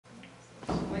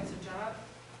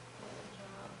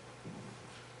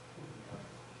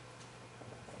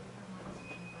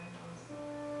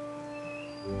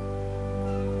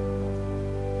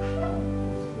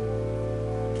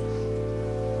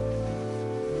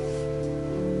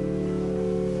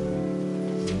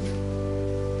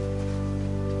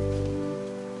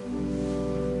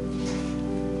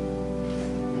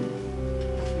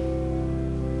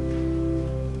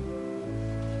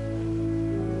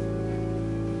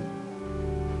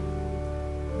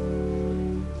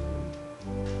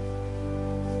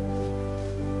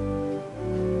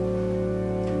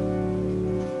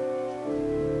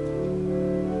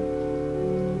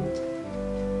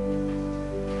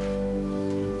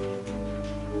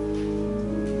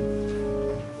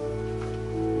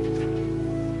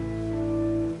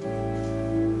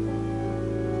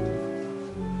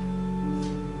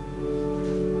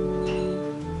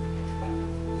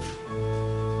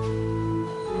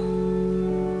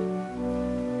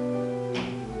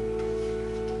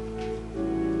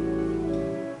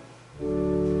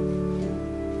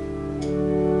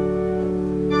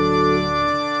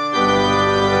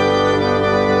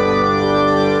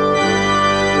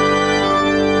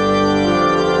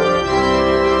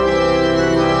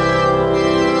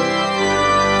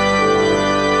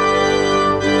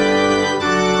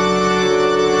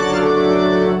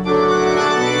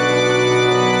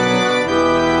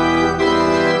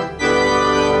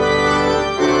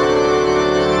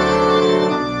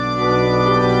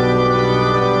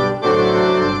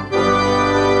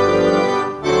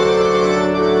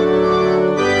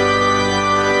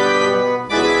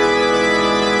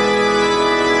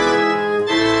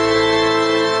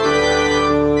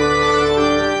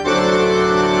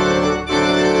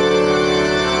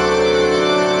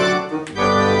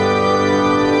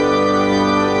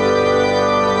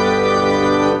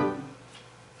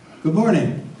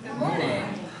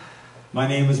My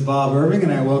name is Bob Irving,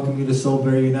 and I welcome you to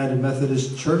Soulbury United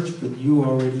Methodist Church, but you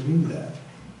already knew that.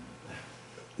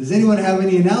 Does anyone have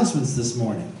any announcements this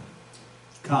morning?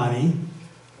 Connie?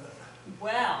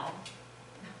 Well,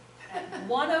 at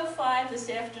 1:05 this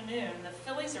afternoon, the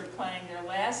Phillies are playing their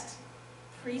last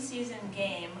preseason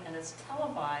game, and it's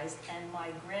televised, and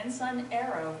my grandson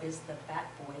Arrow is the bat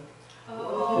boy.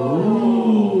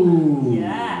 Oh.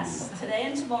 Yes, today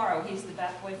and tomorrow he's the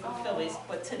bat boy for the Phillies,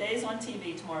 but today's on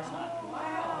TV, tomorrow's not.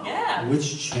 Wow. Yeah.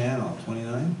 Which channel?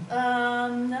 29?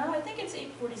 No, I think it's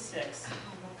 846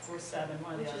 or 7,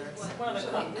 one of the others. One of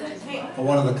the Oh,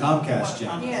 one of the Comcast channels.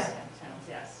 channels,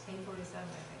 yes. 847, I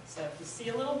think. So if you see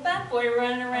a little bat boy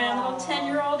running around, a little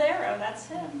 10-year-old Arrow, that's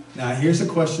him. Now, here's a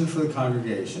question for the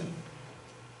congregation.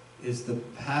 Is the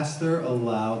pastor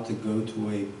allowed to go to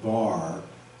a bar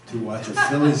to watch a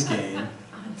Phillies game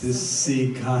to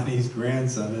see Connie's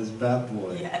grandson as bat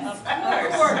boy? Yes, of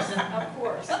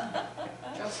course.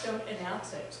 Just don't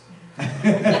announce it.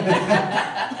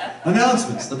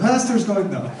 Announcements. The pastor's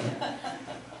going, no.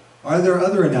 Are there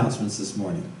other announcements this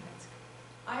morning?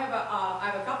 I have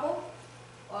a couple.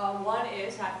 One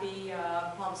is Happy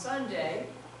Palm Sunday,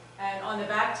 and on the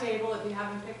back table, if you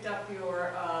haven't picked up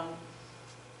your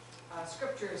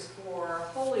scriptures for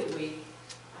Holy Week,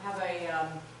 I have a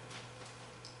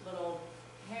little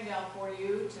handout for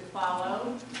you to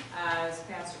follow as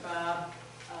Pastor Bob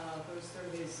goes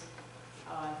through his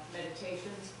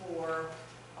meditations for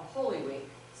a Holy Week.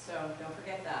 So don't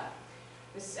forget that.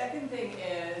 The second thing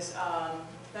is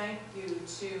thank you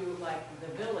to the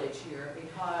village here,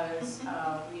 because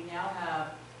we now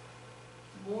have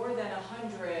more than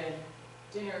 100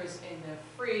 dinners in the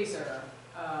freezer.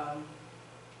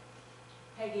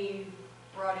 Peggy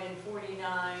brought in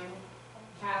 49.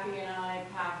 Kathy and I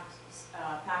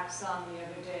packed some the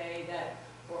other day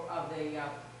of the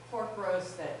pork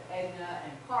roast that Edna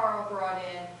and Carl brought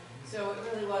in. So it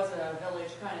really was a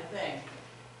village kind of thing.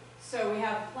 So we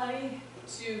have plenty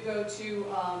to go to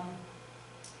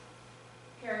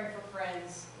Caring for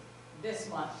Friends this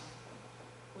month.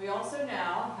 We also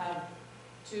now have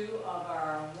 2 of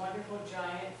our wonderful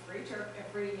giant free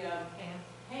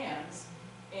hams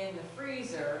in the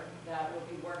freezer that we'll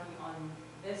be working on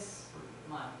this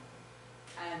month.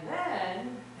 And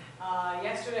then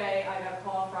yesterday I got a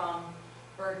call from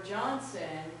Bert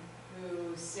Johnson,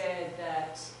 who said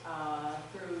that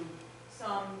through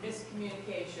some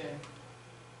miscommunication,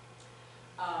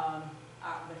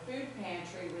 the food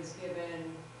pantry was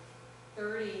given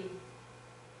 30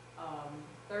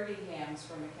 hams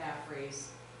from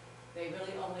McCaffrey's. They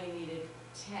really only needed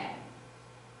 10.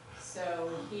 So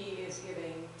he is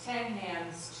giving 10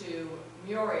 hams to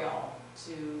Muriel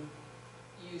to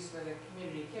use for the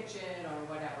community kitchen or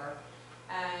whatever.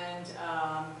 And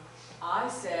I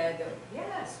said that,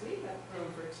 yes, we have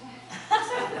room for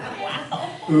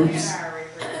 10. Oops. In our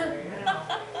refrigerator, you know.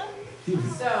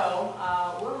 So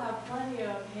we'll have plenty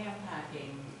of ham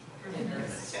packing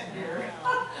dinners here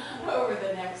over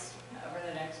the next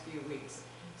few weeks.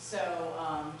 So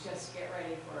just get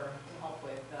ready to help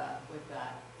with that.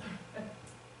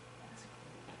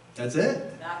 That's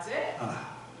it? That's it. Wow.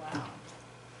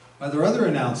 Are there other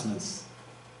announcements?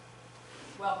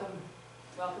 Welcome,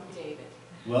 David.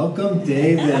 Welcome,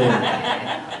 David.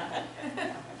 And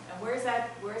where's that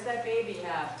baby you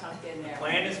have tucked in there? The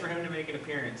plan is for him to make an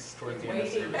appearance towards the end of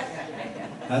the service.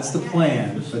 That's the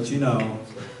plan, but you know,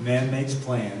 man makes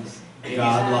plans,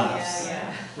 God laughs.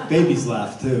 Yeah. Babies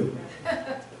laugh too.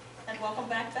 And welcome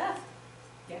back, Beth.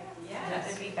 Yes.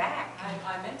 Good to be back.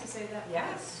 I meant to say that.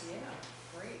 Yes. Yeah,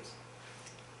 great.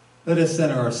 Let us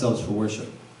center ourselves for worship.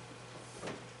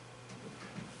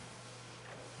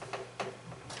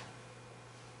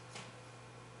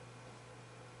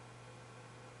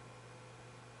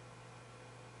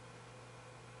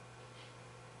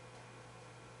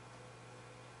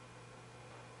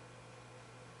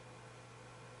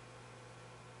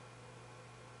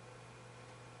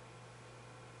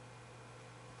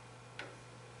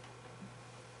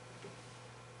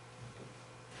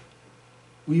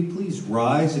 Will you please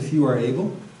rise if you are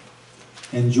able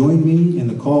and join me in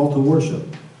the call to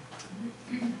worship?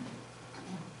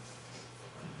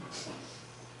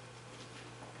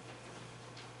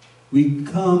 We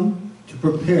come to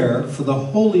prepare for the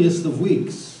holiest of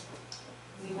weeks.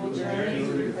 We will journey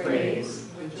through praise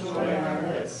with joy on our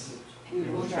lips. We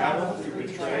will travel through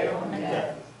betrayal and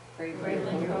death,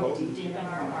 greatly hope deep in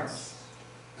our hearts.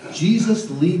 Jesus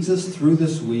leads us through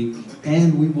this week,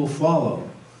 and we will follow,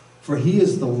 for he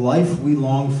is the life we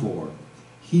long for.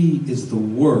 He is the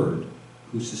Word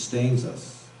who sustains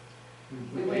us.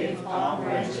 We wave palm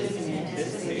branches in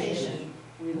anticipation.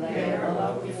 We lay our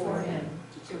love before him,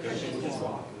 to finish his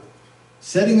walk.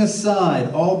 Setting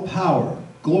aside all power,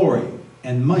 glory,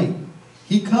 and might,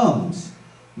 he comes,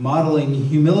 modeling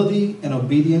humility and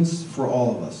obedience for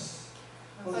all of us.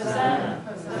 Hosanna,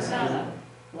 Hosanna,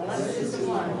 blessed is the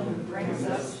one who brings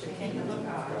us the kingdom of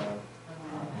God.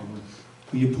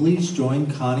 Will you please join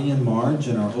Connie and Marge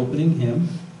in our opening hymn,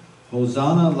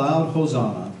 Hosanna, Loud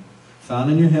Hosanna,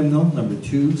 found in your hymnal, number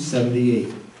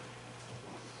 278.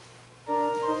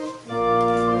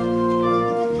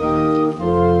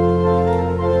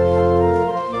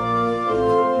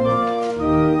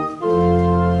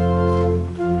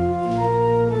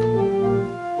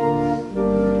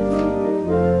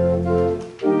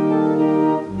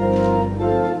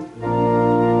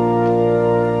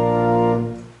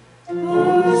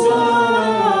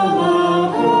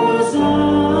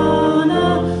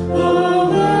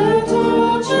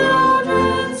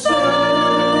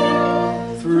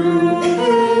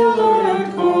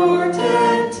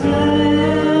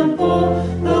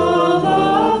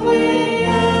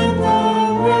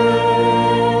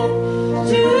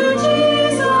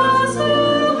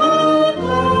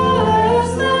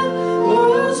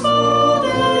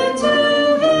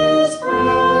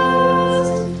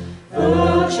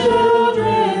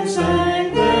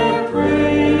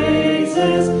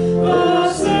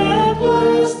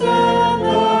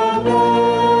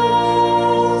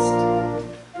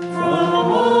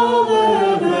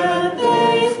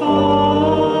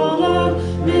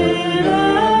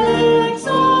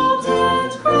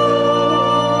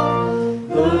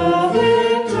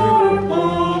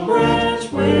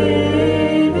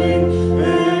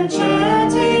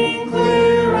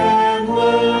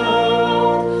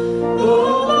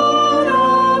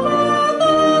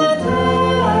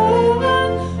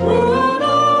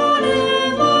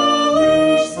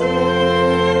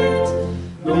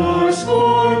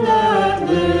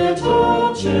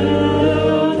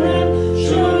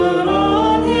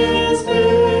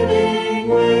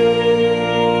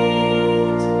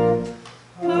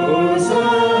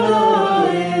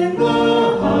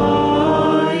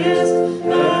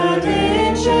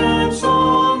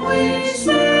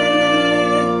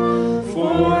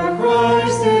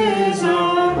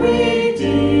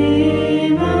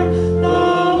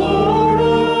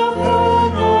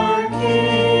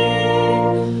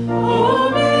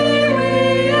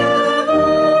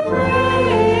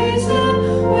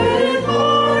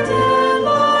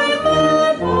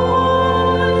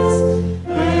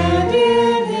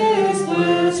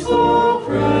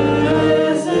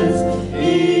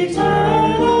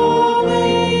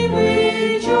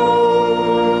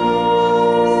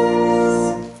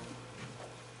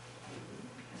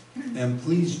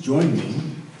 Join me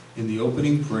in the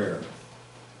opening prayer.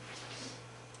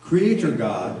 Creator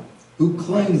God, who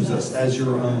claims us as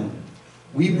your own,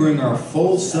 we bring our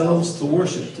full selves to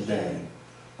worship today.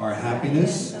 Our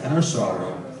happiness and our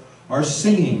sorrow, our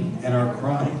singing and our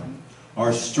crying,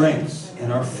 our strengths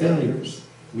and our failures,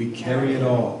 we carry it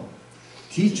all.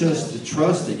 Teach us to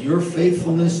trust that your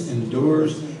faithfulness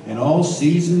endures in all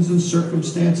seasons and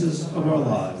circumstances of our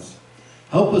lives.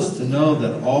 Help us to know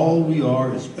that all we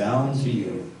are is bound to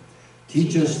you.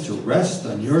 Teach us to rest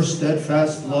on your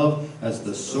steadfast love as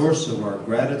the source of our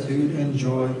gratitude and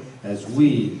joy as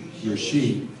we, your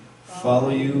sheep, follow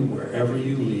you wherever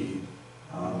you lead.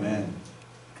 Amen.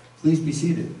 Please be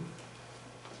seated.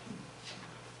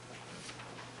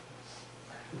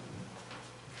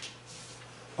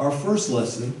 Our first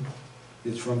lesson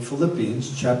is from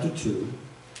Philippians chapter 2,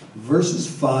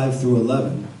 verses 5 through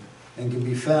 11, and can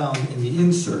be found in the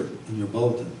insert in your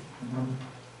bulletin.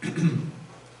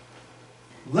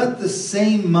 Let the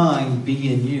same mind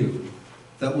be in you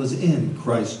that was in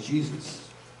Christ Jesus,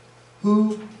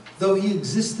 who, though he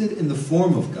existed in the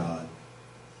form of God,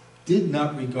 did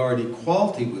not regard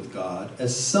equality with God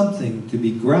as something to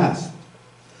be grasped,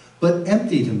 but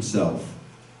emptied himself,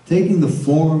 taking the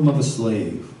form of a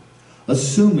slave,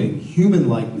 assuming human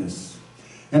likeness,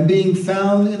 and being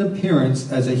found in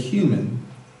appearance as a human,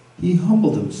 he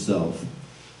humbled himself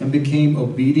and became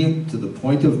obedient to the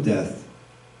point of death,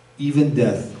 even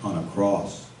death on a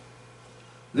cross.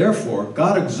 Therefore,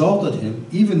 God exalted him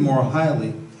even more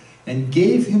highly and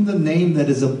gave him the name that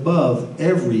is above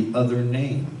every other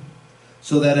name,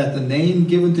 so that at the name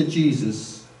given to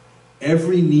Jesus,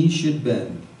 every knee should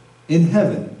bend, in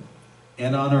heaven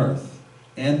and on earth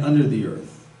and under the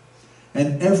earth,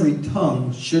 and every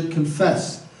tongue should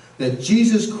confess that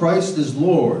Jesus Christ is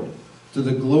Lord, to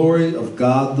the glory of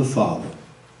God the Father.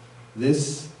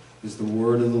 This is the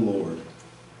word of the Lord.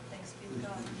 Thanks be to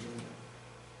God.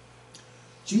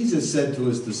 Jesus said to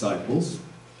his disciples,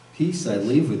 "Peace I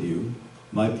leave with you,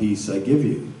 my peace I give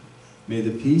you. May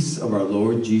the peace of our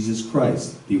Lord Jesus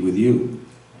Christ be with you.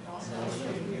 And also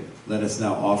with you. Let us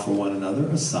now offer one another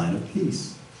a sign of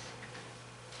peace.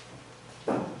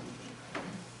 You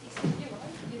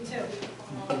too.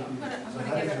 I'm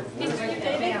gonna give it. He's doing it,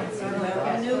 baby.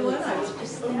 A new one, I was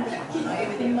just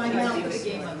in my mouth. Put a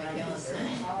game on the calendar.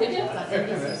 Did you? It's on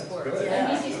NBC Sports.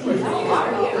 NBC Sports. Oh, how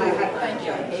are you? Thank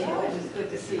you. It was good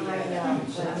to see you.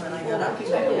 When I got up, you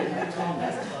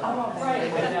Right,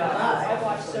 I know. I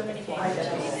watched so many games.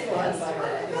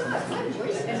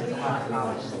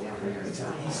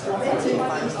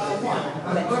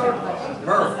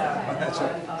 Murph, that's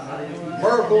it.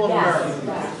 Murph going to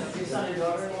Murph. Your son and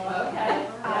daughter-in-law? Okay.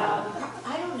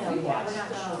 I don't know yet, we're not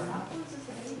sure.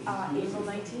 April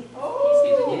 19th. Peace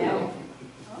be with you.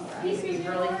 Peace be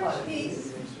really close. Peace.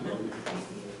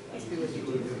 Peace be with you.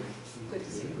 Good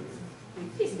to see you.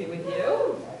 Peace be with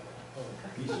you.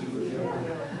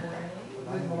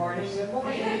 Good morning, good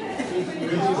morning. Peace be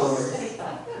with you.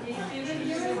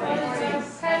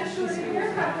 Had a short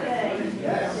haircut today.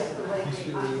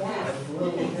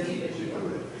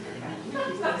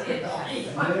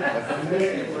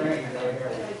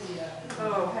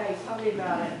 Oh, hey, tell me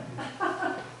about it.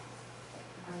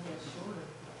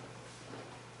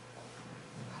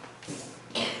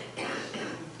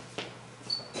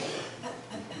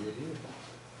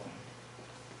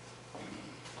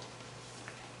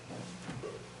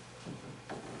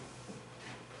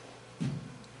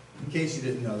 In case you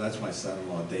didn't know, that's my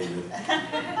son-in-law, David.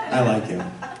 I like him.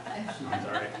 That's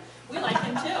all right. We like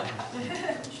him too.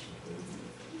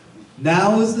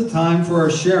 Now is the time for our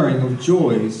sharing of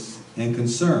joys and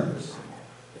concerns.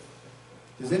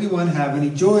 Does anyone have any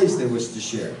joys they wish to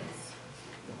share?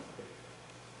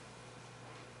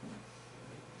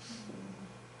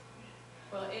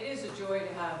 Well, it is a joy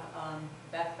to have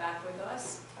Beth back with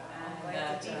us, and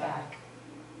that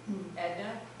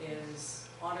Edna is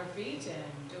on her feet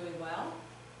and doing well.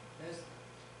 There's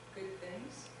good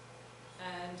things.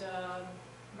 And I'm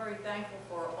very thankful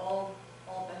for all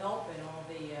the help and all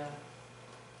the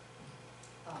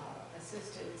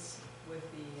assistance with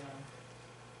the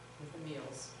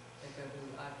meals that go to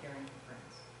Caring for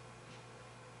Friends.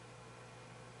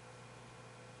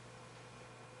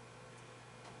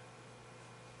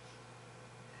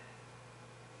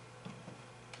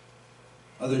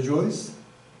 Other joys?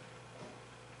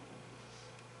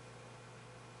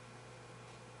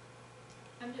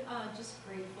 I'm just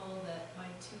grateful that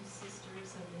my two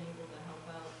sisters have been able to help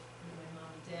out with my mom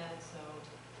and dad. So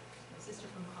my sister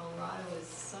from Colorado is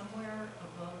somewhere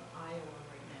above Iowa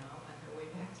right now on her way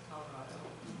back to Colorado.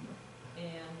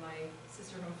 And my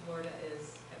sister from Florida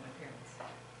is at my parents'.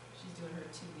 She's doing her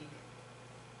 2-week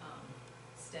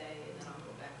stay, and then I'll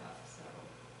go back up. So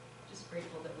just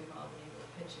grateful that we've all been able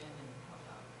to pitch in and help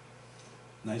out.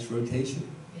 Nice rotation.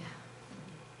 Yeah.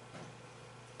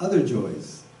 Other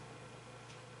joys?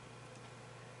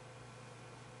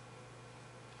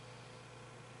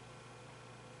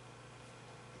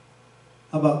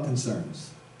 How about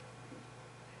concerns?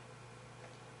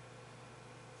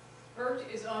 Bert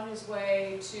is on his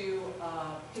way to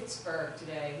Pittsburgh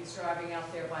today. He's driving out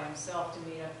there by himself to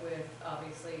meet up with,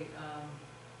 obviously,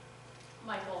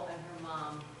 Michael and her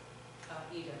mom,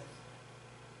 Edith.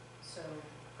 So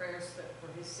prayers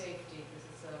for his safety, because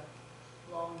it's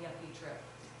a long, yucky trip.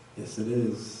 Yes, it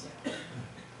is. Yeah.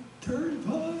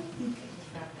 Turnpike.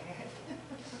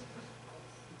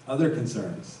 Other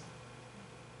concerns?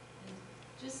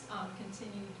 Just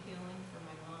continued healing for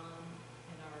my mom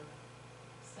and our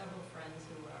several friends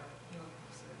who are healing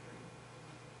from surgery.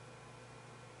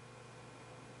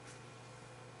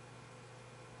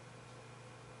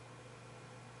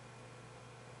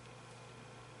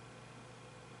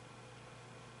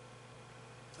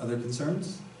 And Other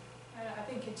concerns? I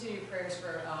think continued prayers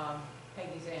for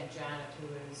Peggy's Aunt Janet, who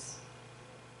is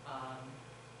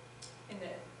in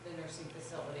the nursing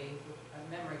facility with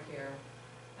memory care,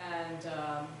 and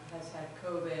has had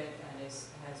COVID and has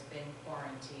been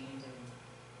quarantined, and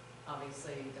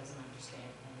obviously doesn't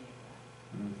understand any of that.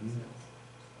 Mm-hmm.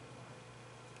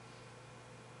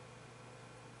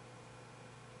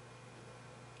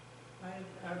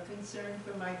 I'm concerned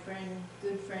for my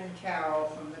good friend Carol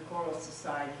from the Choral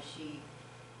Society.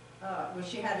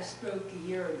 She had a stroke a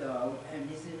year ago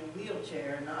and is in a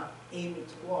wheelchair, not able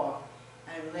to walk.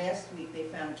 And last week they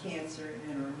found cancer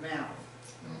in her mouth.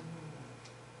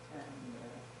 And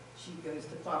she goes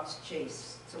to Fox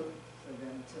Chase for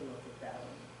them to look at that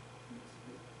one.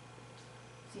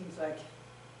 Seems like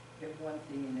you have one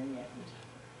thing in the end.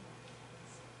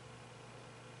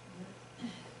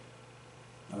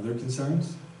 Other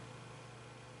concerns?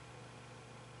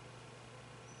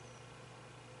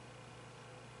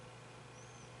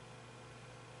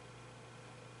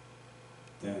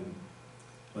 Then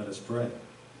let us pray.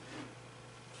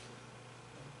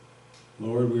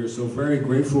 Lord, we are so very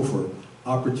grateful for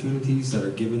opportunities that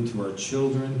are given to our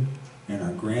children and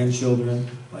our grandchildren,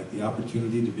 like the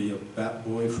opportunity to be a bat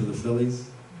boy for the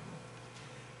Phillies.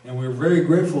 And we're very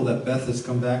grateful that Beth has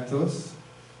come back to us.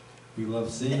 We love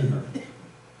seeing her.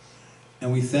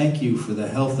 And we thank you for the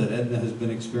health that Edna has been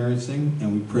experiencing,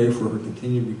 and we pray for her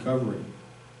continued recovery.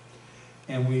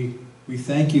 And we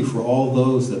thank you for all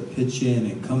those that pitch in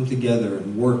and come together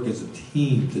and work as a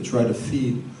team to try to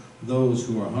feed those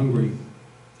who are hungry.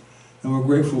 And we're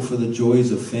grateful for the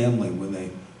joys of family when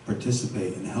they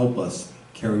participate and help us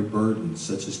carry burdens,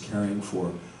 such as caring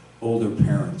for older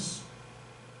parents.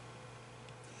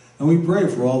 And we pray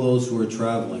for all those who are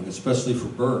traveling, especially for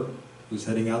Bert, who's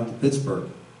heading out to Pittsburgh.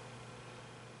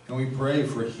 And we pray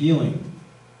for healing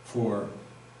for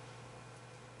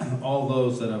all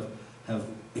those that have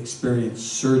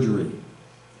experienced surgery.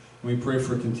 And we pray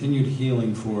for continued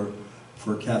healing for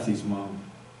Kathy's mom.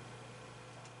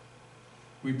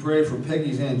 We pray for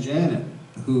Peggy's Aunt Janet,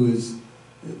 who is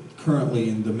currently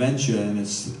in dementia and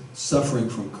is suffering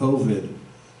from COVID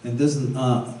and does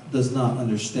not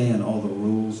understand all the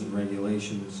rules and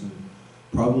regulations and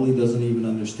probably doesn't even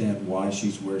understand why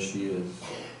she's where she is.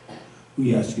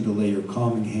 We ask you to lay your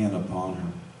calming hand upon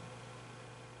her.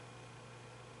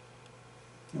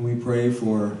 And we pray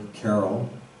for Carol,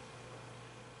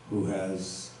 who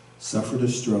has suffered a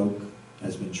stroke,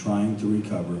 has been trying to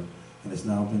recover, and has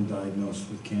now been diagnosed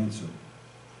with cancer.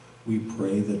 We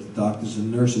pray that the doctors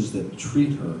and nurses that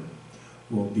treat her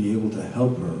will be able to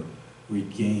help her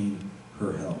regain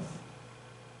her health.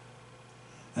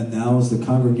 And now, as the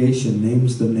congregation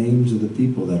names the names of the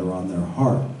people that are on their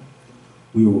heart,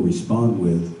 we will respond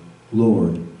with,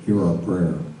 Lord, hear our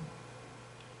prayer.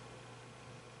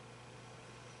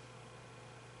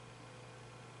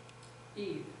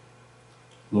 Eve.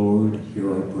 Lord,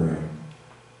 hear our prayer.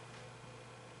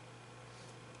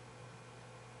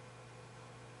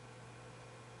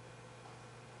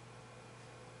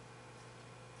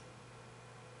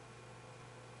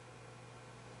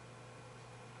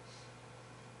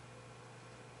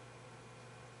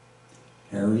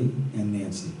 Harry and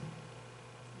Nancy.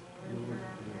 Lord, hear our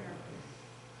prayer.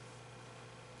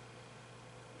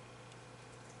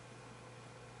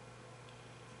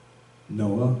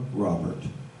 Noah Robert. Lord,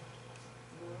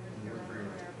 hear our prayer.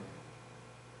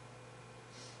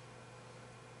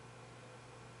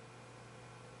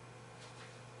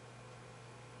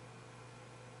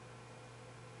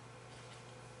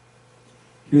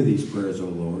 Hear these prayers, O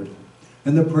Lord,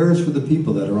 and the prayers for the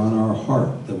people that are on our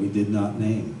heart that we did not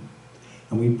name.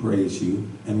 And we praise you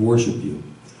and worship you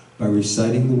by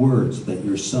reciting the words that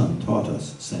your Son taught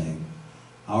us, saying,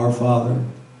 Our Father,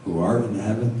 who art in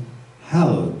heaven,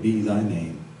 hallowed be thy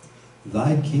name.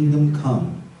 Thy kingdom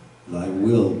come, thy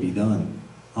will be done,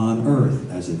 on earth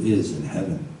as it is in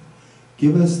heaven.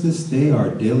 Give us this day our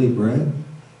daily bread,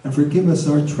 and forgive us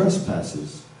our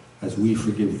trespasses, as we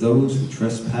forgive those who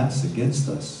trespass against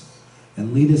us.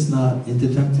 And lead us not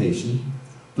into temptation,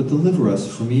 but deliver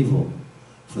us from evil.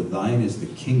 For thine is the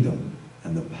kingdom,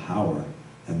 and the power,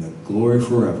 and the glory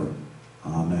forever.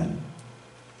 Amen.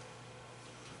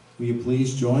 Will you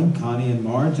please join Connie and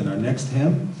Marge in our next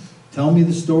hymn, Tell Me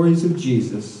the Stories of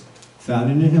Jesus,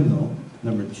 found in your hymnal,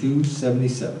 number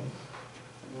 277.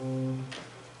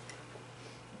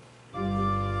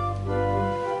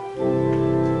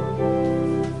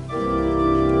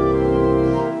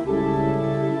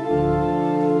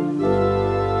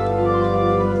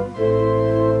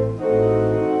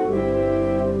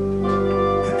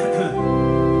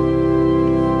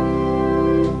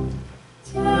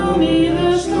 Tell me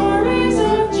the stories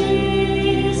of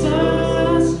Jesus.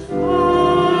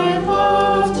 I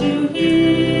love to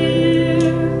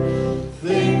hear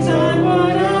things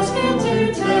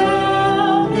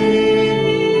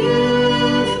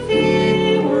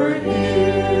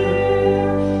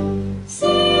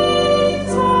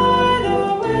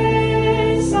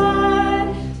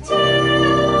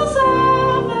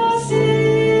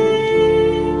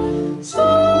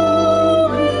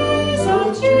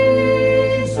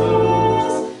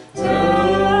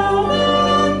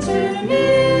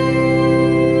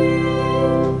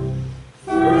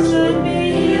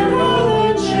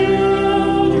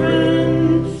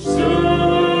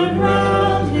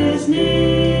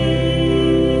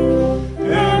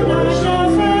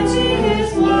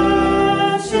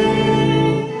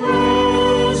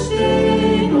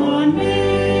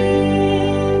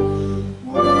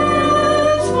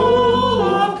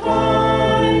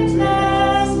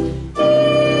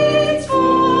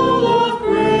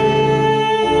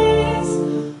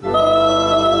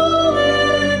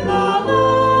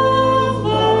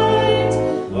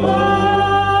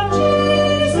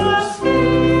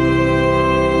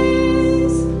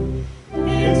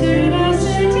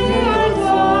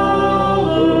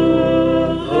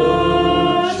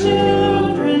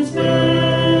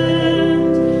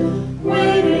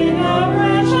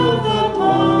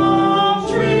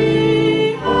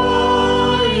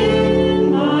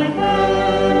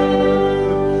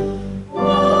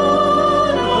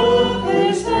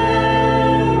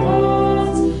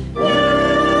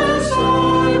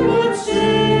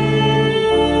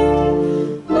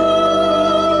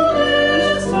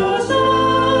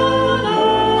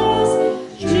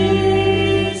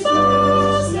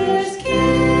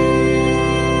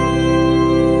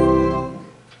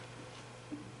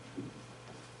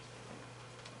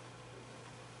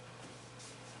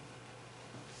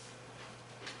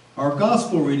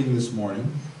gospel reading this morning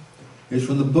is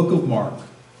from the book of Mark,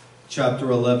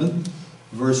 chapter 11,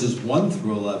 verses 1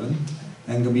 through 11,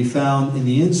 and can be found in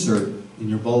the insert in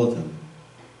your bulletin.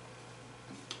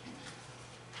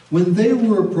 When they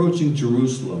were approaching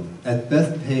Jerusalem at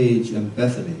Bethpage and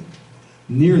Bethany,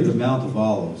 near the Mount of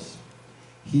Olives,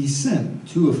 he sent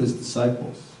 2 of his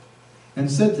disciples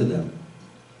and said to them,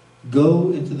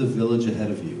 "Go into the village ahead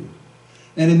of you,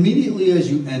 and immediately as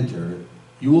you enter,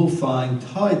 you will find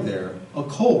tied there a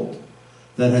colt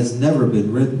that has never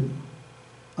been ridden.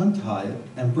 Untie it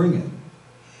and bring it.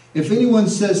 If anyone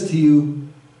says to you,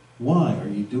 'Why are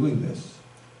you doing this?'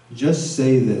 just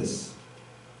say this,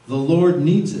 'The Lord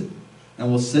needs it,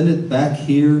 and will send it back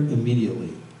here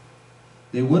immediately.'"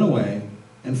 They went away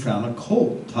and found a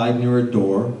colt tied near a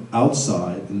door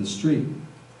outside in the street.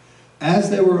 As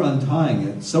they were untying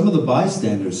it, some of the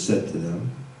bystanders said to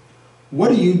them,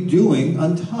 "What are you doing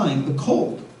untying the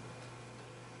colt?"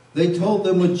 They told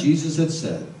them what Jesus had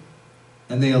said,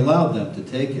 and they allowed them to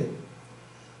take it.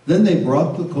 Then they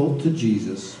brought the colt to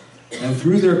Jesus and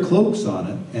threw their cloaks on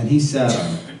it, and he sat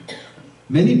on it.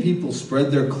 Many people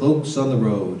spread their cloaks on the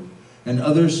road, and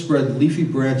others spread leafy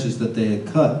branches that they had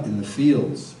cut in the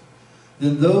fields.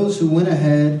 Then those who went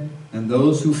ahead and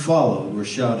those who followed were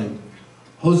shouting,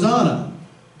 "Hosanna!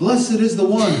 Blessed is the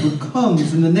one who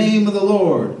comes in the name of the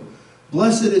Lord.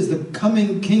 Blessed is the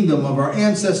coming kingdom of our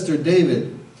ancestor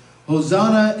David.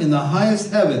 Hosanna in the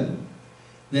highest heaven."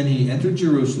 Then he entered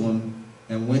Jerusalem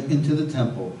and went into the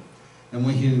temple. And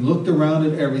when he looked around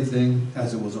at everything,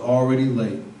 as it was already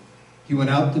late, he went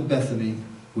out to Bethany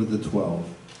with the 12.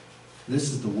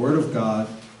 This is the word of God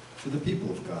for the people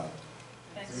of God.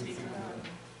 Thanks be to God.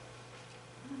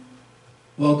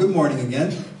 Well, good morning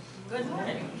again. Good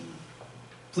morning.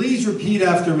 Please repeat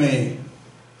after me.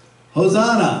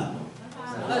 Hosanna!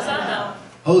 Hosanna.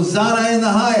 Hosanna in the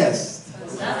highest!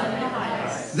 Hosanna in the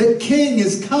highest. The King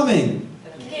is coming!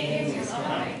 The King is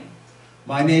coming.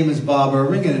 My name is Bob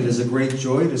Irving, and it is a great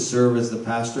joy to serve as the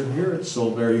pastor here at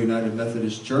Soulberry United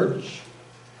Methodist Church.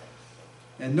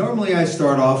 And normally I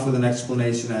start off with an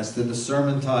explanation as to the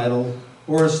sermon title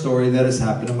or a story that has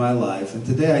happened in my life. And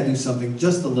today I do something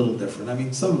just a little different. I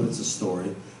mean, some of it's a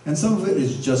story, and some of it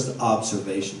is just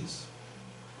observations.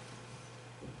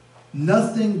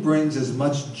 Nothing brings as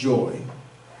much joy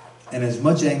and as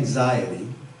much anxiety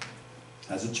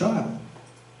as a child.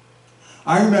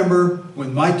 I remember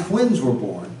when my twins were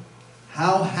born,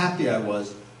 how happy I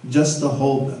was just to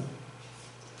hold them.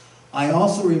 I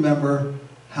also remember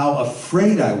how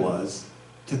afraid I was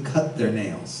to cut their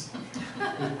nails.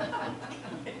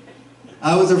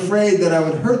 I was afraid that I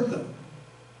would hurt them.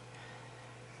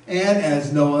 And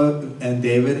as Noah and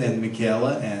David and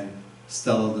Michaela and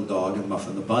Stella the dog and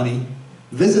Muffin the bunny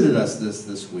visited us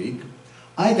this week,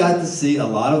 I got to see a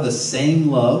lot of the same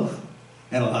love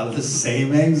and a lot of the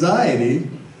same anxiety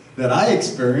that I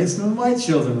experienced when my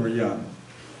children were young.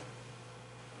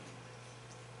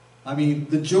 I mean,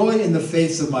 the joy in the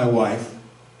face of my wife,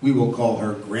 we will call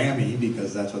her Grammy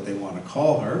because that's what they want to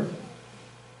call her,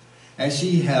 as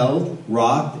she held,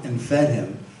 rocked, and fed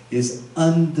him is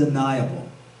undeniable.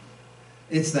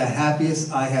 It's the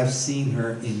happiest I have seen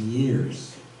her in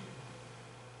years.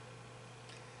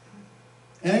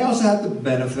 And I also had the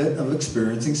benefit of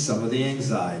experiencing some of the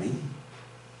anxiety,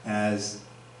 as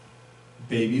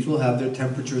babies will have their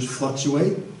temperatures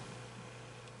fluctuate,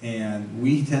 and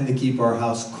we tend to keep our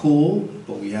house cool,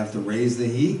 but we have to raise the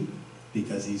heat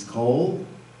because he's cold.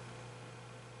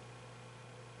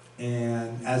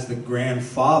 And as the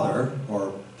grandfather,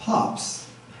 or pops,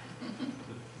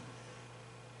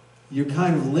 you're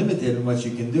kind of limited in what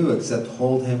you can do except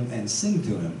hold him and sing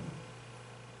to him.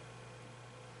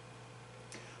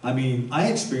 I mean, I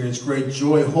experienced great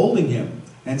joy holding him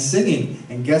and singing,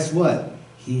 and guess what?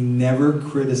 He never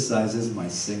criticizes my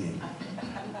singing.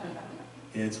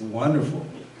 It's wonderful.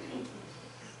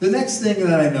 The next thing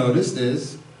that I noticed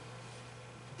is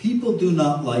people do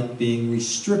not like being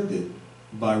restricted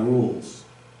by rules.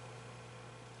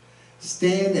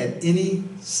 Stand at any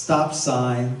stop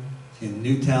sign in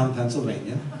Newtown,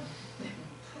 Pennsylvania,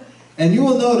 and you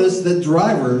will notice that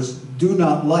drivers do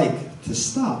not like to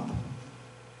stop.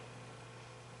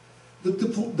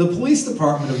 The police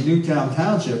department of Newtown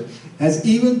Township has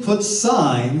even put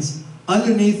signs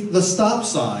underneath the stop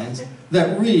signs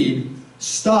that read,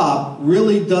 "Stop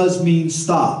really does mean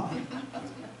stop."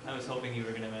 I was hoping you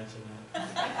were going to mention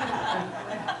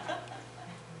that.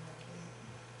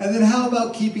 And then how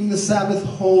about keeping the Sabbath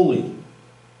holy?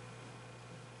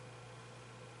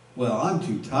 Well, I'm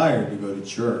too tired to go to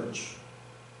church.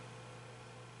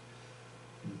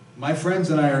 My friends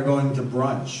and I are going to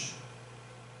brunch.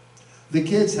 The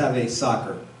kids have a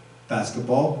soccer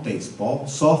basketball, baseball,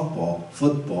 softball,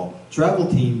 football, travel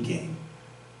team game.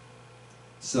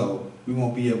 So we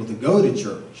won't be able to go to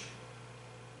church.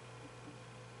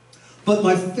 But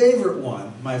my favorite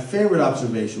one, my favorite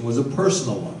observation was a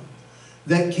personal one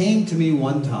that came to me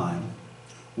one time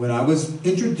when I was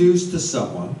introduced to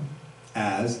someone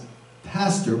as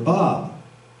Pastor Bob.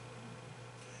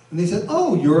 And they said,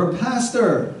 "Oh, you're a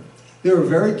pastor." They were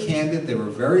very candid, they were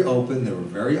very open, they were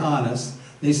very honest.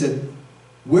 They said,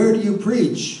 "Where do you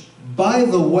preach? By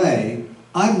the way,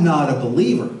 I'm not a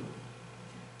believer."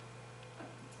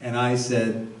 And I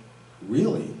said,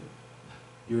 "Really?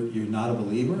 You're not a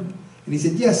believer?" And he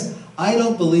said, "Yes, I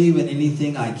don't believe in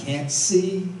anything I can't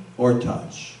see or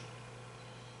touch."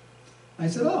 I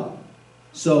said, "Oh,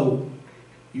 so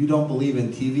you don't believe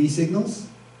in TV signals,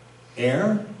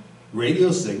 air,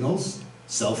 radio signals,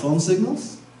 cell phone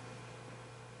signals?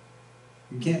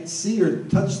 You can't see or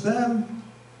touch them?"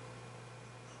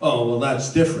 "Oh, well,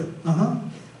 that's different."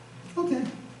 Okay.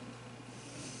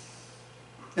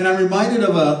 And I'm reminded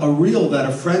of a reel that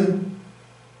a friend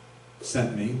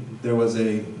sent me. There was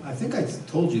I think I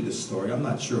told you this story. I'm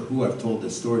not sure who I've told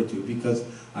this story to because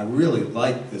I really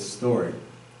like this story.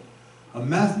 A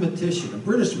mathematician, a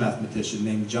British mathematician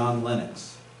named John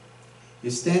Lennox,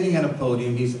 is standing at a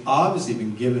podium. He's obviously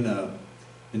been giving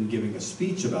a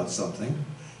speech about something,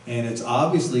 and it's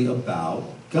obviously about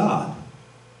God.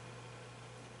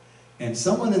 And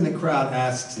someone in the crowd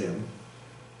asks him,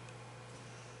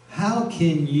 "How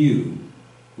can you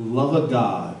love a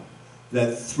God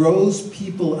that throws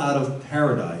people out of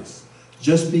paradise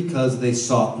just because they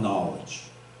sought knowledge?"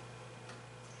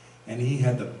 And he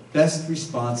had the best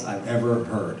response I've ever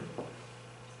heard.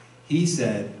 He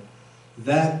said,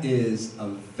 "That is a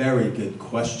very good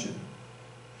question."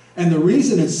 And the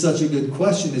reason it's such a good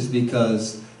question is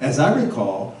because, as I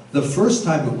recall, the first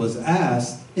time it was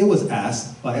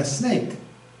asked by a snake.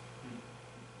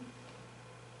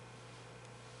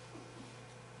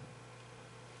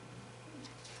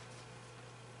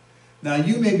 Now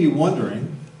you may be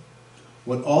wondering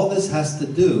what all this has to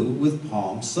do with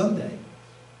Palm Sunday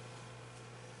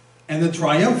and the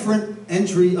triumphant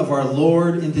entry of our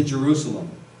Lord into Jerusalem.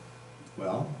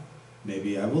 Well,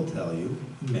 maybe I will tell you,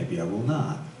 maybe I will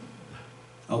not.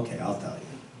 Okay, I'll tell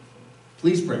you.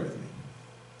 Please pray with me.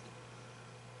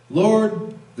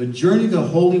 Lord, the journey to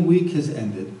Holy Week has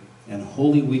ended, and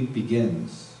Holy Week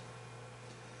begins.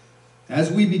 As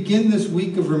we begin this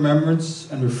week of remembrance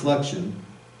and reflection,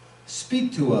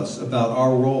 speak to us about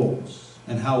our roles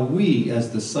and how we, as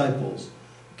disciples,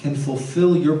 can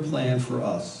fulfill your plan for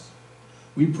us.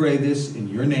 We pray this in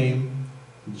your name,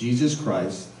 Jesus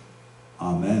Christ.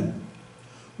 Amen.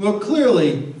 Well,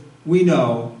 clearly, we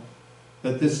know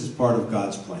that this is part of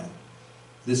God's plan,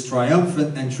 this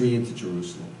triumphant entry into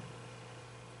Jerusalem.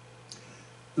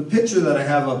 The picture that I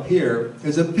have up here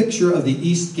is a picture of the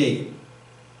East Gate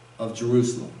of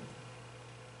Jerusalem.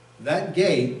 That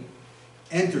gate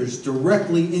enters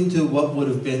directly into what would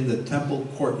have been the temple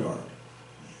courtyard.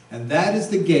 And that is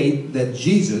the gate that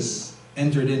Jesus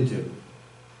entered into.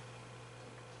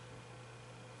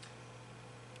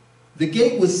 The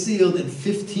gate was sealed in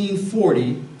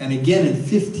 1540 and again in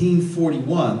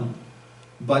 1541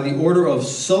 by the order of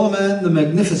Suleiman the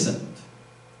Magnificent.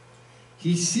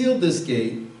 He sealed this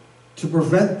gate to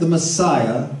prevent the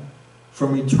Messiah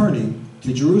from returning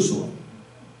to Jerusalem.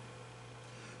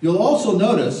 You'll also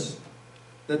notice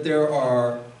that there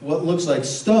are what looks like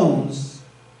stones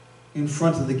in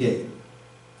front of the gate.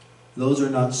 Those are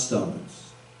not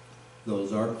stones.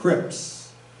 Those are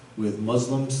crypts with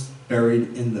Muslims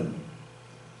buried in them,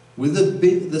 with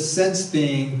the sense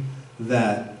being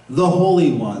that the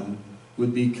Holy One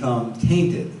would become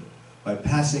tainted by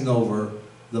passing over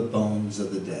the bones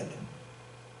of the dead.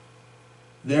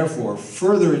 Therefore,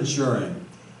 further ensuring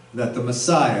that the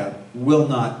Messiah will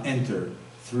not enter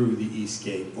through the East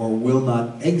Gate, or will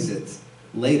not exit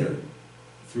later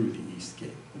through the East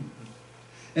Gate.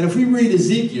 And if we read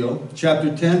Ezekiel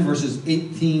chapter 10, verses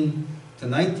 18 to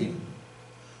 19,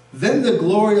 "Then the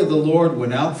glory of the Lord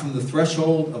went out from the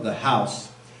threshold of the house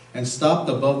and stopped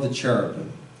above the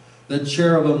cherubim. The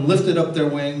cherubim lifted up their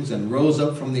wings and rose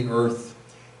up from the earth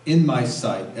in my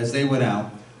sight as they went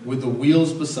out with the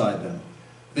wheels beside them.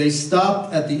 They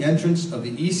stopped at the entrance of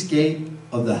the east gate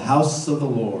of the house of the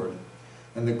Lord,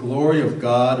 and the glory of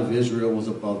God of Israel was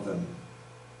above them."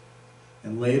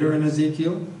 And later in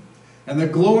Ezekiel, "And the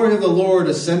glory of the Lord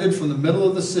ascended from the middle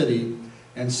of the city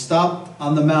and stopped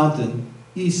on the mountain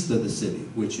east of the city,"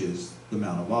 which is the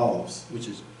Mount of Olives,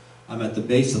 I'm at the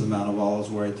base of the Mount of Olives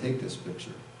where I take this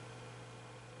picture.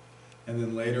 And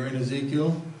then later in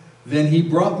Ezekiel, "Then he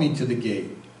brought me to the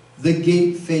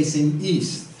gate facing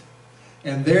east,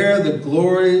 And there the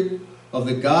glory of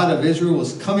the God of Israel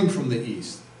was coming from the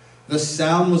east. The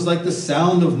sound was like the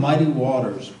sound of mighty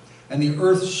waters, and the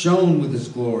earth shone with his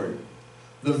glory.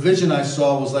 The vision I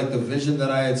saw was like the vision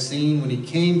that I had seen when he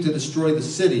came to destroy the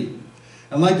city,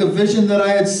 and like the vision that I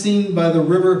had seen by the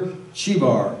river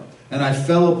Chebar, and I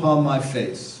fell upon my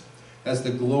face, as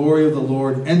the glory of the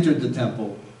Lord entered the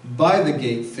temple by the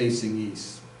gate facing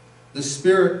east. The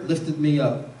Spirit lifted me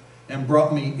up and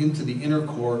brought me into the inner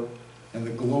court, and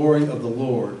the glory of the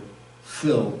Lord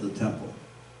filled the temple.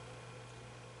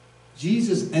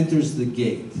 Jesus enters the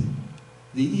gate,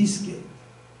 the east gate,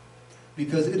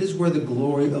 because it is where the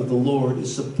glory of the Lord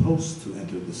is supposed to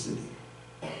enter the city.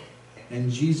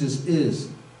 And Jesus is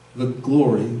the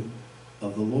glory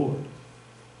of the Lord.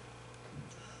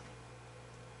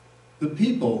 The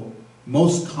people,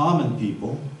 most common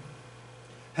people,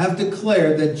 have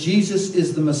declared that Jesus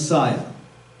is the Messiah,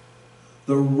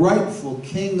 the rightful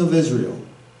King of Israel,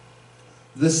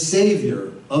 the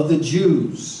Savior of the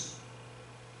Jews,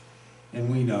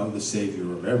 and we know the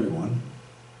Savior of everyone.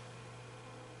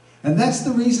 And that's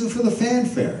the reason for the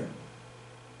fanfare.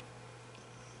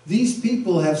 These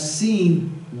people have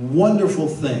seen wonderful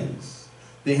things.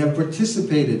 They have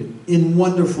participated in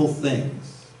wonderful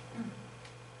things.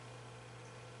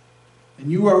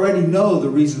 And you already know the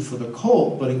reason for the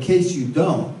colt, but in case you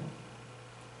don't,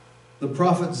 the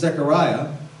prophet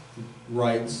Zechariah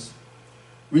writes,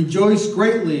 "Rejoice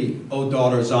greatly, O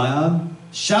daughter Zion.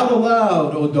 Shout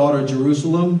aloud, O daughter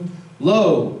Jerusalem.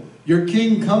 Lo, your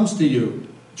king comes to you.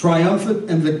 Triumphant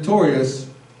and victorious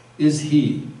is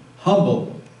he,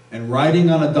 humble and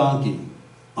riding on a donkey,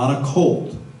 on a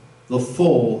colt, the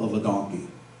foal of a donkey."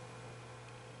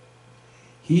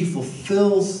 He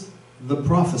fulfills the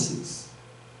prophecies.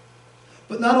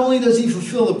 But not only does he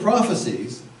fulfill the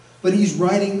prophecies, but he's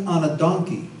riding on a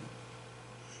donkey.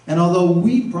 And although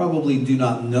we probably do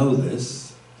not know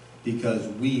this, because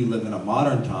we live in a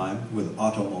modern time with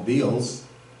automobiles,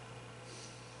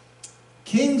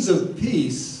 kings of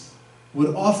peace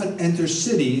would often enter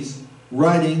cities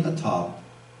riding atop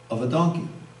of a donkey.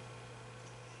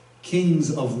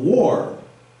 Kings of war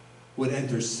would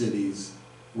enter cities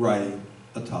riding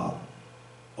atop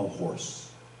a horse.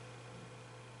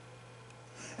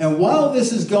 And while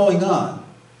this is going on,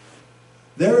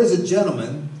 there is a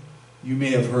gentleman, you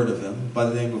may have heard of him, by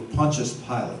the name of Pontius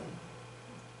Pilate,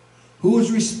 who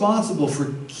is responsible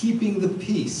for keeping the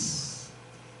peace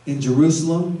in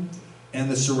Jerusalem and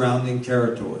the surrounding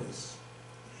territories.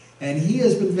 And he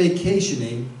has been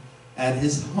vacationing at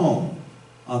his home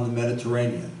on the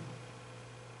Mediterranean.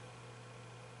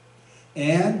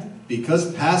 And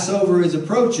because Passover is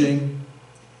approaching,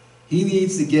 he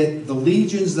needs to get the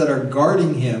legions that are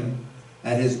guarding him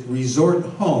at his resort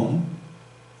home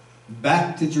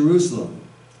back to Jerusalem.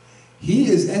 He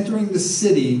is entering the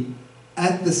city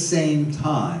at the same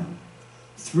time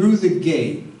through the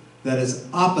gate that is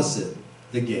opposite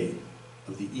the gate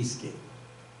of the east gate.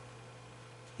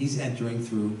 He's entering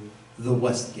through the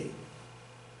west gate.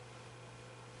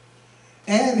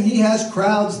 And he has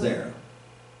crowds there,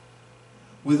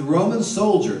 with Roman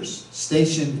soldiers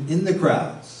stationed in the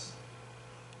crowds,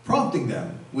 prompting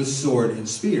them with sword and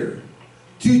spear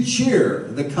to cheer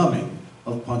the coming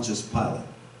of Pontius Pilate.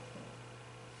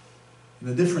 And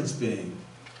the difference being,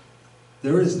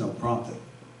 there is no prompting.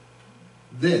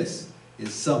 This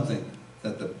is something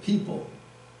that the people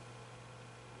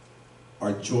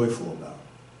are joyful about.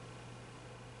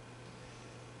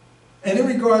 And in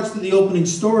regards to the opening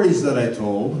stories that I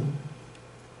told,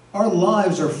 our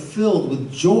lives are filled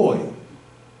with joy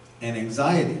and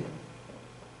anxiety.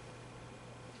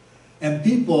 And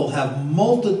people have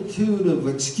multitude of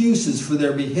excuses for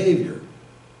their behavior,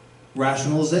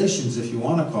 rationalizations if you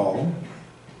want to call them.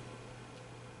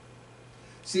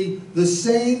 See, the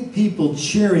same people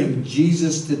cheering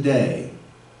Jesus today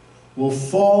will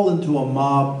fall into a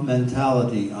mob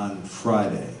mentality on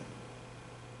Friday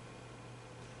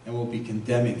and will be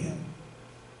condemning him.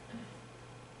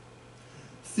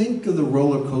 Think of the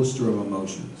roller coaster of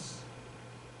emotions.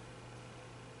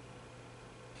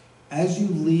 As you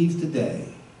leave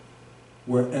today,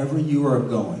 wherever you are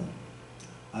going,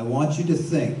 I want you to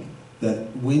think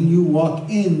that when you walk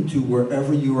into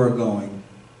wherever you are going,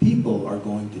 people are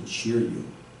going to cheer you.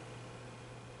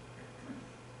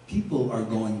 People are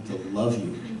going to love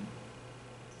you.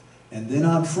 And then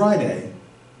on Friday,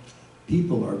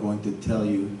 people are going to tell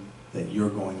you that you're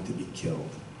going to be killed.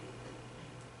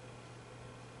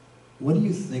 What do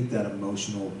you think that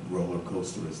emotional roller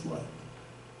coaster is like?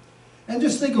 And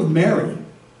just think of Mary,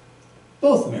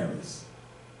 both Marys,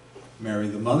 Mary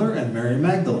the mother and Mary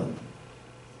Magdalene.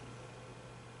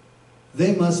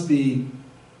 They must be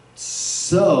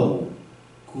so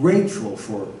grateful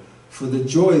for the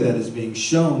joy that is being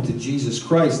shown to Jesus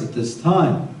Christ at this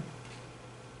time.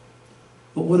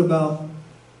 But what about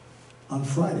on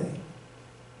Friday?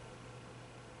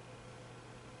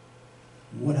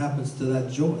 What happens to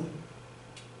that joy?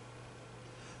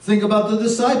 Think about the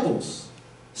disciples,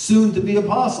 soon to be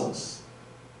apostles.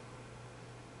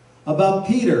 About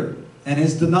Peter and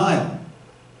his denial.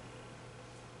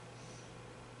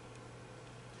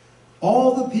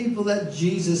 All the people that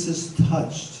Jesus has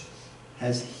touched,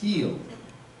 has healed,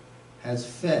 has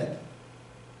fed.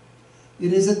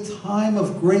 It is a time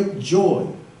of great joy,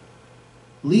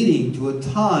 leading to a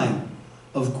time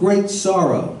of great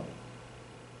sorrow,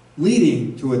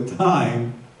 leading to a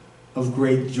time of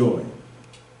great joy.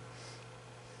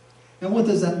 And what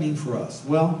does that mean for us?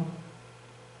 Well,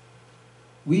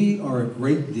 we are a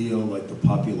great deal like the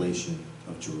population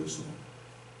of Jerusalem.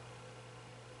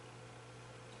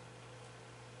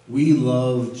 We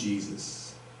love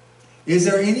Jesus. Is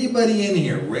there anybody in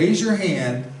here, raise your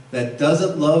hand, that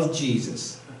doesn't love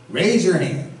Jesus? Raise your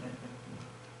hand.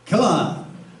 Come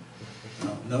on.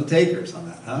 No takers on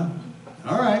that, huh?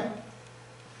 All right.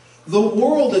 The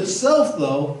world itself,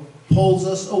 though, pulls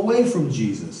us away from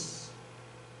Jesus.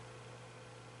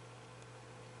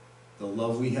 The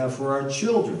love we have for our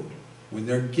children when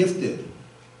they're gifted.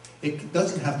 It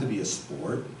doesn't have to be a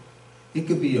sport. It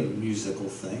could be a musical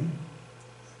thing.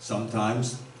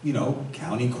 Sometimes, you know,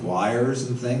 county choirs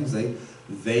and things,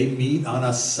 they meet on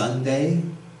a Sunday.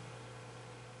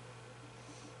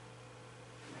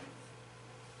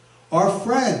 Our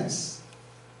friends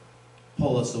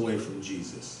pull us away from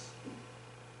Jesus.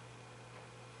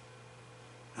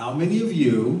 How many of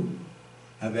you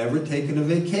have ever taken a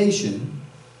vacation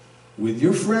with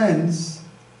your friends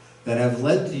that have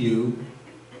led to you?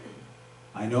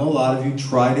 I know a lot of you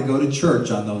try to go to church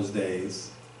on those days,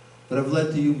 but have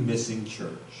led to you missing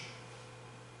church.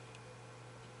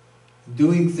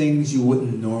 Doing things you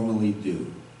wouldn't normally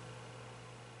do.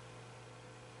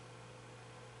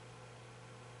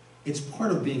 It's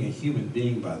part of being a human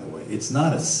being, by the way. It's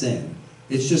not a sin.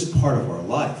 It's just part of our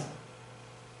life.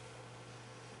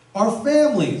 Our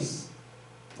families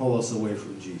pull us away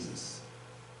from Jesus.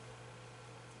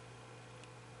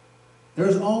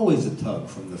 There's always a tug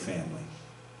from the family.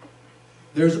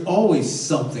 There's always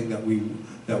something that we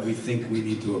think we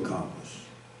need to accomplish.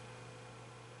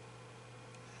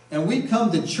 And we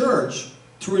come to church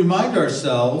to remind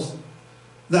ourselves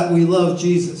that we love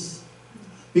Jesus.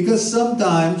 Because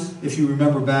sometimes, if you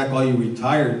remember back all you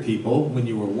retired people, when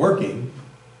you were working,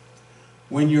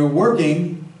 when you're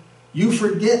working, you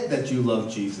forget that you love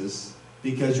Jesus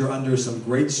because you're under some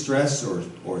great stress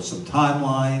or some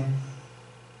timeline.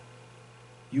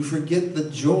 You forget the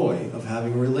joy of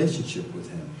having a relationship with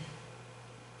Him.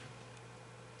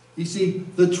 You see,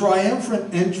 the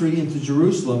triumphant entry into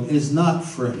Jerusalem is not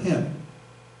for Him.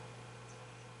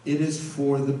 It is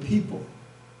for the people.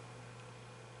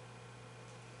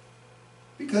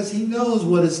 Because He knows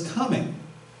what is coming.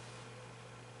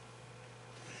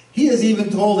 He has even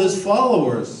told His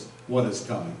followers what is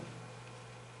coming.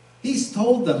 He's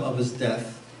told them of His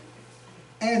death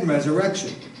and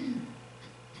resurrection.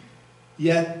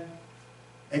 Yet,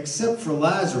 except for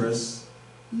Lazarus,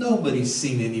 nobody's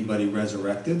seen anybody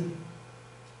resurrected.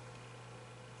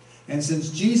 And since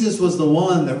Jesus was the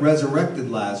one that resurrected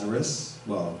Lazarus,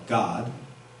 well, God,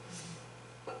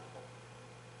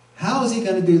 how is He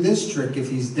going to do this trick if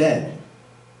he's dead?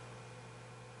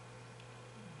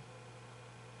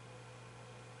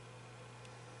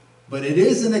 But it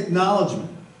is an acknowledgement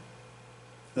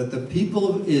that the people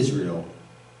of Israel,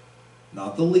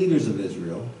 not the leaders of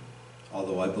Israel,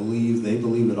 although I believe they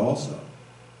believe it also,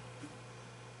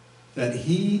 that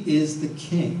He is the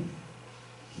King.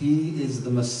 He is the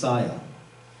Messiah.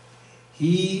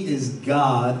 He is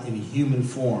God in human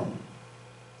form.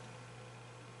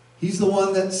 He's the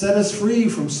one that set us free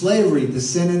from slavery to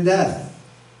sin and death.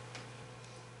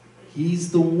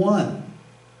 He's the one.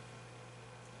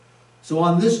 So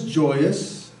on this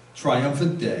joyous,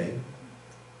 triumphant day,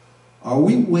 are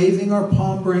we waving our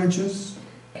palm branches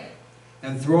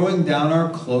and throwing down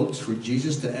our cloaks for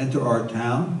Jesus to enter our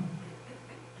town?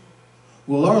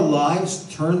 Will our lives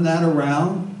turn that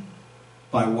around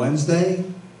by Wednesday,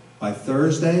 by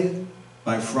Thursday,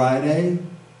 by Friday,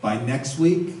 by next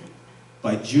week,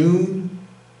 by June?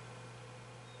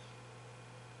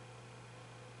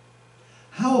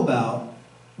 How about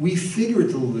we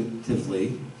figuratively,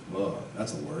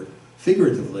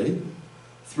 figuratively,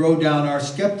 throw down our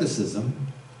skepticism,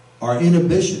 our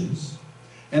inhibitions,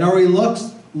 and our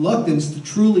reluctance to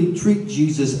truly treat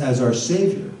Jesus as our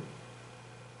Savior,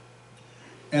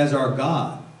 as our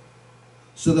God,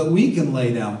 so that we can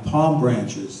lay down palm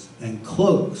branches and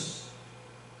cloaks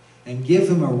and give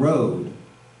him a road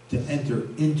to enter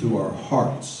into our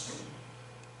hearts.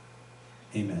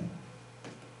 Amen.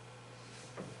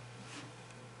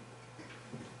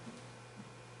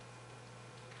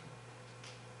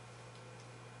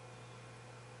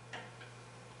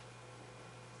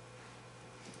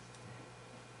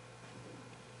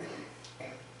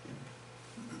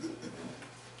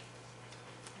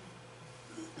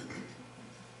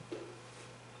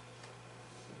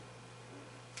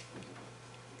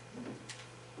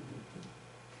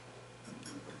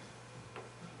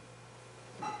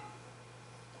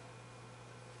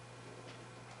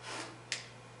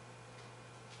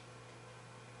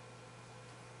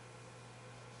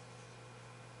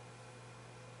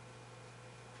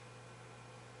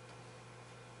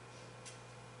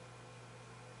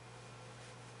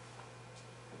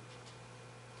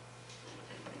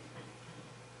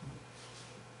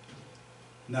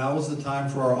 Now is the time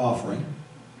for our offering.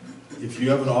 If you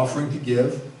have an offering to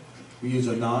give, we use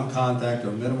a non-contact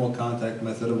or minimal contact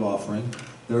method of offering.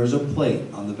 There is a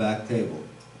plate on the back table.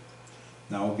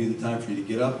 Now will be the time for you to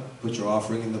get up, put your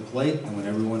offering in the plate, and when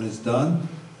everyone is done,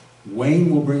 Wayne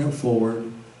will bring it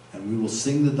forward, and we will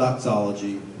sing the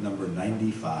doxology, number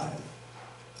 95.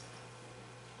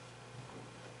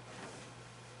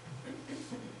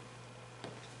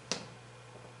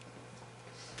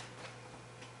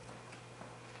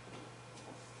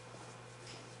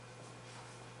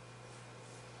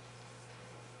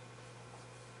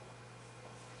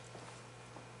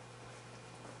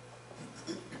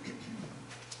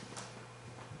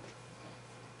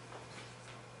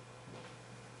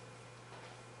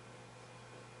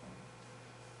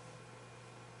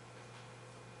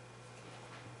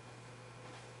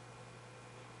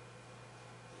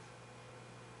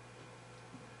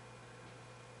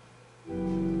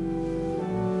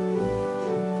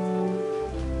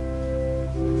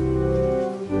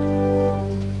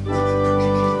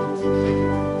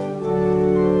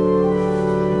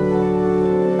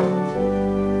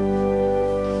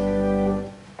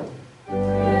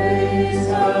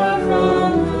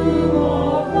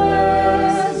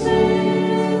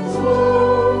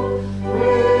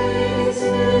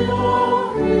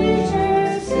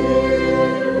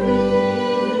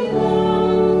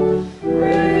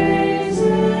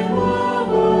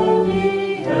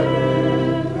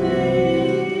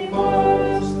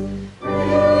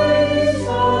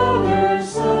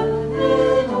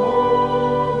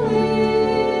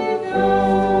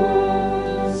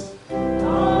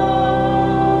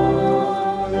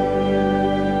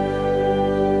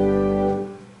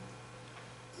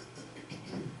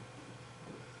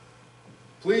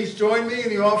 Please join me in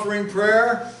the offering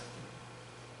prayer.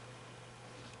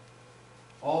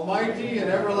 Almighty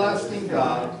and everlasting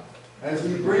God, as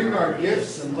we bring our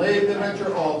gifts and lay them at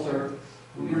your altar,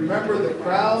 we remember the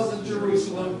crowds in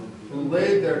Jerusalem who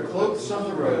laid their cloaks on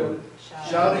the road,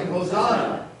 shouting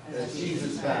Hosanna as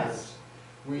Jesus passed.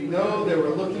 We know they were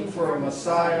looking for a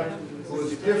Messiah who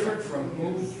was different from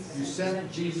whom you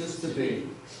sent Jesus to be.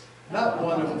 Not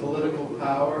one of political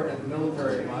power and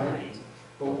military might,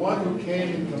 but one who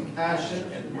came in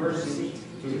compassion and mercy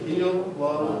to heal,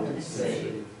 love, and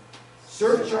save.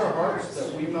 Search our hearts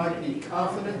that we might be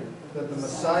confident that the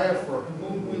Messiah for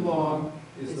whom we long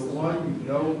is the one you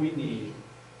know we need.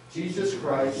 Jesus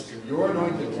Christ, your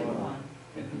anointed one,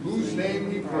 in whose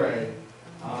name we pray.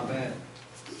 Amen.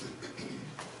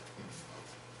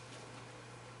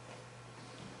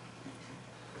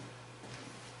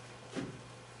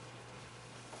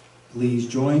 Please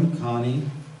join Connie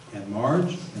and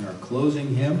Marge in our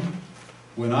closing hymn,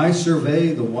 When I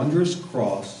Survey the Wondrous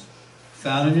Cross,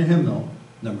 found in your hymnal,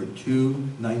 number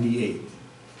 298.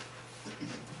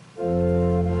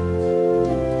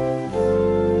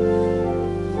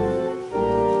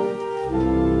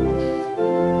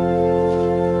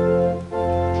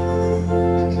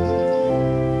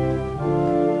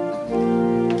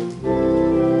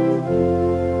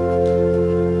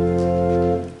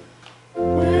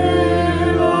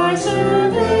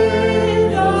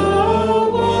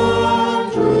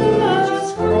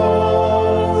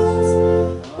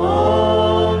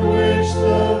 On which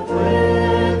the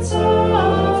Prince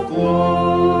of Glory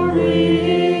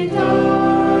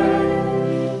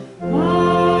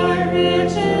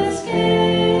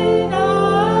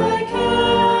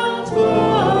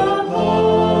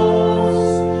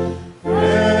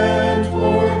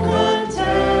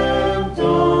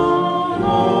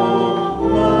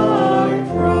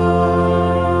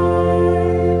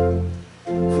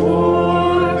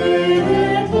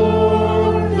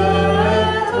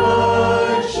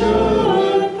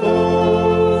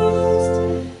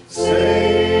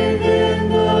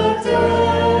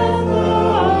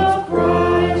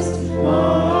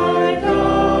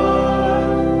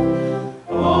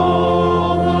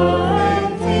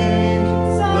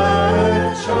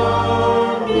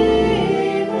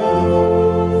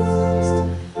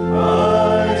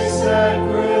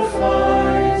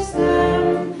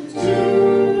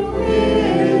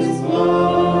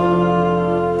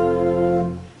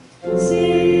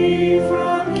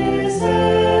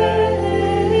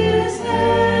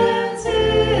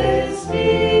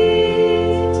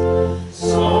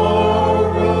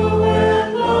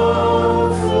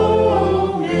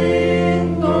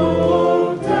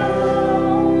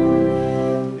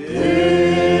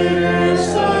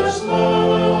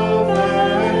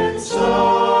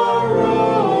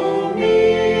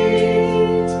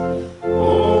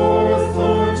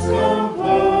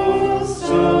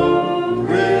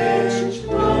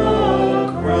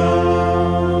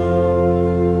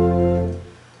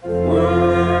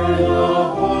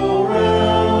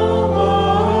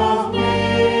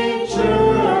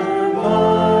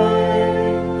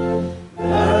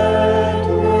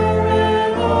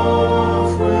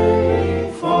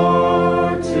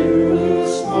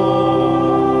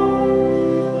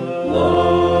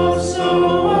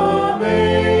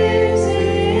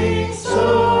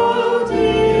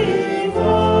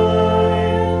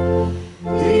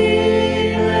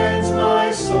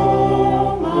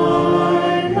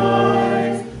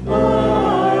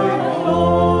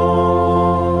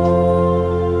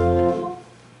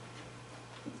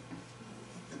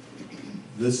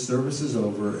this service is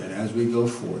over and as we go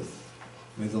forth,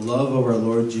 may the love of our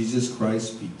Lord Jesus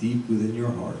Christ be deep within your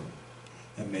heart,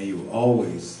 and may you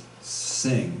always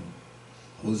sing,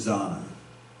 Hosanna,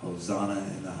 Hosanna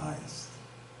in the highest.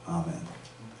 Amen.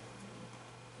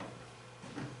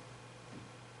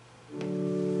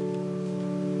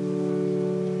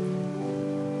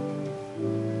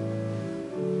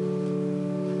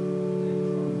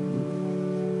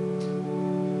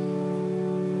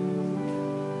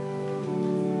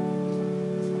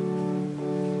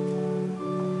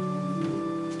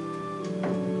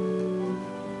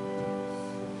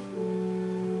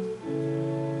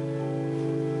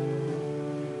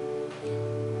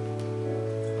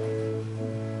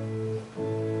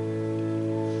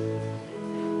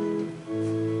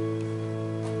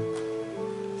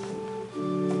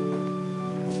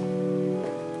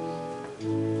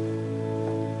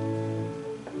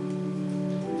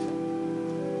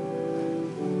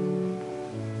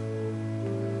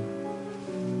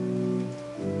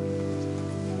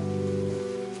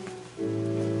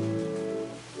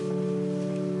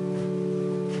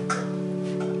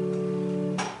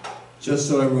 Just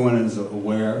so everyone is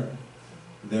aware,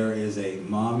 there is a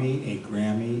mommy, a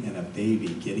Grammy, and a baby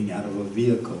getting out of a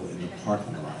vehicle in the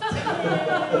parking lot.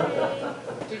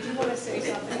 Did you want to say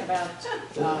something about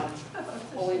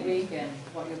Holy Week and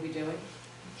what you'll be doing?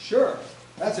 Sure,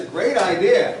 that's a great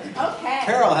idea. Okay.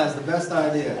 Carol has the best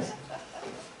ideas.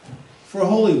 For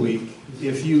Holy Week,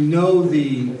 if you know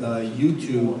the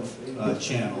YouTube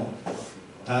channel,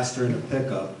 Pastor in a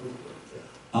Pickup,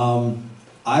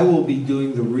 I will be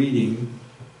doing the reading,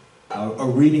 a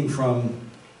reading from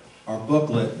our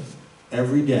booklet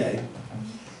every day,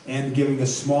 and giving a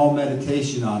small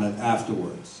meditation on it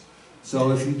afterwards. So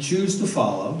if you choose to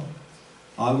follow,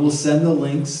 I will send the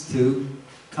links to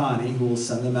Connie, who will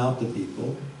send them out to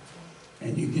people,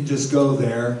 and you can just go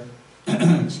there,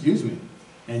 excuse me,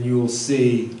 and you will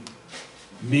see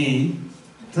me,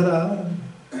 ta-da,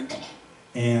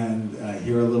 and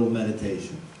hear a little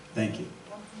meditation. Thank you.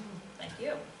 Thank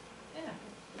you. Yeah.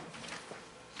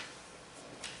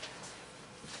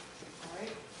 All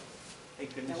right. Thank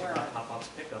goodness Now you where got are we? pop-up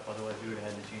pickup, otherwise we would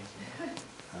have had to change.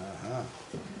 Uh-huh.